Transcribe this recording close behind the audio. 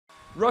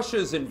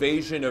Russia's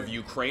invasion of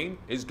Ukraine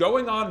is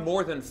going on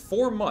more than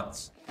 4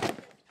 months.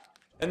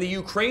 And the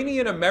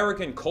Ukrainian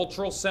American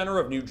Cultural Center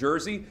of New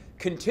Jersey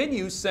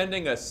continues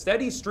sending a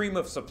steady stream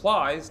of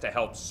supplies to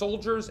help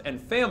soldiers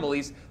and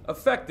families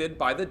affected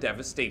by the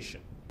devastation.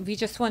 We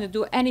just want to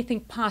do anything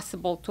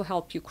possible to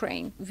help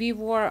Ukraine. We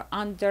were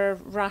under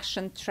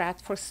Russian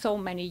threat for so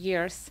many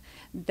years.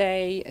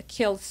 They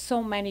killed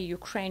so many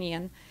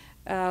Ukrainians.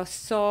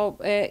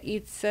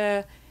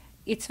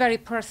 It's very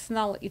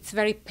personal, it's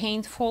very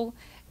painful.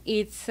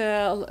 It's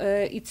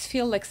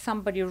feel like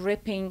somebody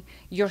ripping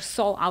your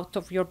soul out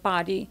of your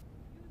body.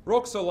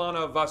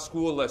 Roksolona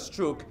Vaskul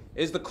Leshchuk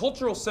is the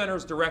Cultural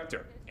Center's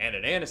director and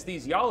an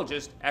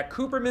anesthesiologist at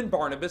Cooperman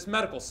Barnabas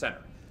Medical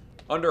Center.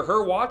 Under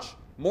her watch,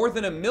 more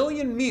than 1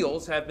 million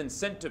meals have been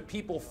sent to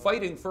people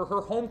fighting for her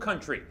home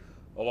country,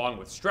 along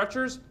with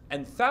stretchers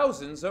and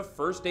thousands of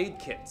first aid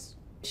kits.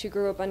 She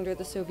grew up under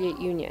the Soviet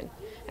Union,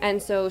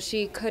 and so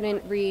she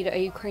couldn't read a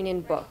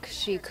Ukrainian book.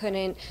 She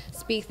couldn't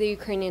speak the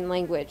Ukrainian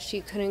language. She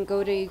couldn't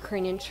go to a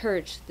Ukrainian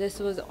church. This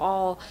was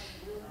all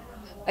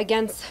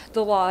against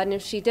the law, and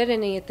if she did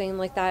anything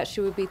like that, she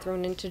would be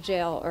thrown into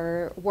jail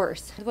or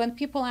worse. When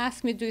people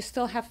ask me, do you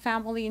still have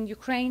family in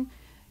Ukraine?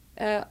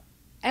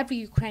 Every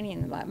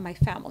Ukrainian, my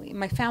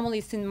family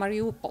is in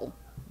Mariupol,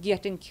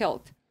 getting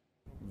killed.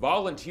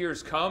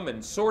 Volunteers come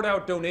and sort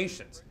out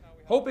donations,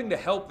 hoping to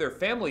help their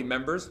family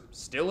members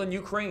still in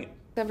Ukraine.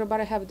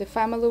 Everybody have the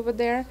family over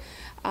there.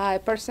 I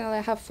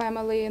personally have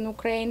family in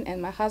Ukraine, and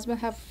my husband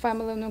have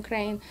family in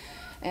Ukraine,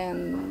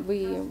 and we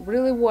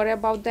really worry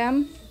about them.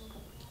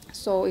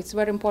 So it's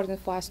very important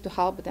for us to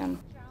help them.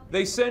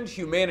 They send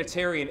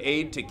humanitarian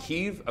aid to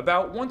Kyiv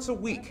about once a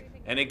week,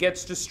 and it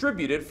gets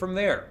distributed from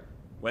there.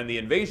 When the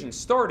invasion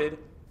started,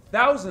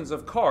 thousands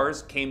of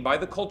cars came by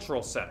the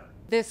Cultural Center.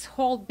 This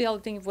whole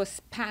building was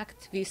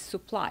packed with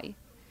supply.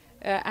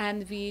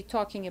 And we're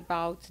talking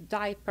about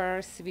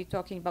diapers, we're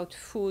talking about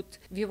food.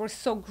 We were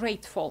so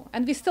grateful,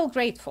 and we're still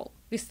grateful.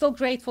 We're still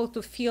grateful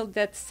to feel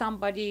that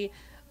somebody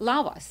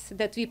loves us,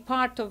 that we're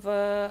part of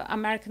an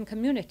American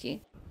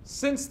community.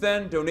 Since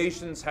then,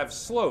 donations have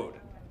slowed,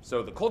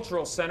 so the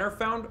Cultural Center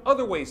found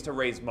other ways to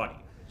raise money.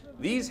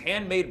 These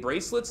handmade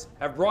bracelets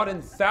have brought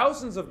in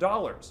thousands of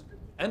dollars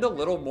and a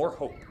little more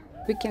hope.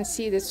 We can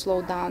see this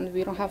slowdown.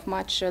 We don't have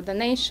much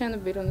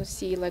donation. We don't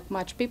see like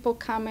much people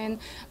coming,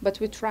 but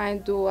we try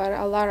and do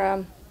a lot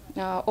of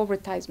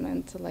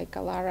advertisement, like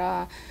a lot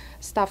of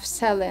stuff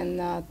selling,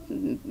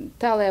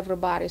 tell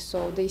everybody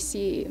so they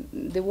see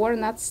the war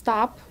not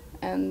stop,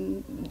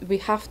 and we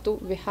have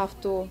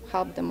to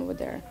help them over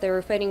there. They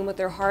were fighting with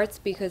their hearts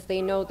because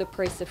they know the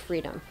price of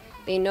freedom.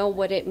 They know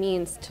what it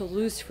means to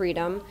lose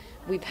freedom.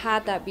 We've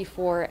had that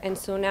before, and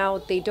so now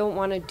they don't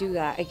want to do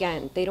that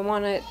again. They don't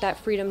want that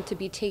freedom to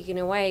be taken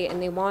away,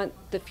 and they want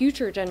the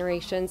future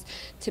generations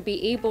to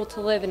be able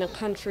to live in a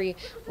country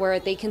where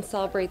they can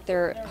celebrate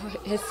their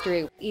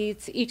history.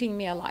 It's eating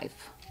me alive,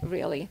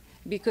 really,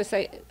 because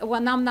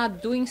when I'm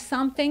not doing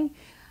something,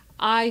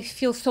 I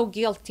feel so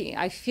guilty.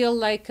 I feel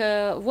like,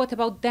 what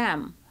about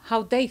them?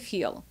 How they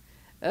feel?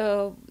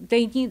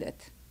 They need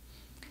it.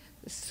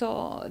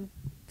 So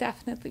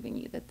definitely we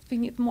need it. We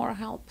need more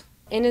help.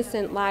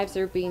 Innocent lives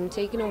are being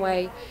taken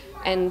away,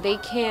 and they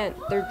can't,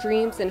 their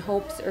dreams and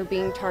hopes are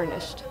being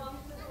tarnished.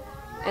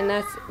 And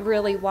that's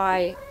really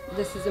why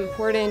this is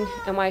important,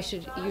 and why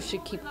you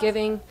should keep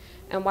giving,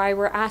 and why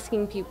we're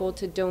asking people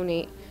to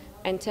donate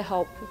and to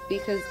help,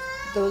 because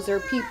those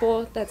are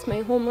people, that's my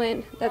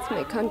homeland, that's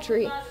my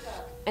country,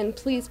 and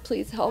please,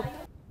 please help.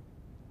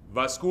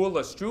 Vaskul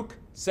Leshchuk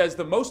says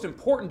the most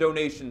important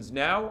donations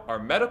now are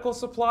medical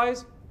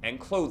supplies and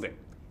clothing.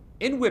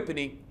 In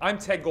Whippany, I'm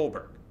Ted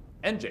Goldberg,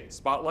 NJ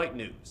Spotlight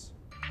News.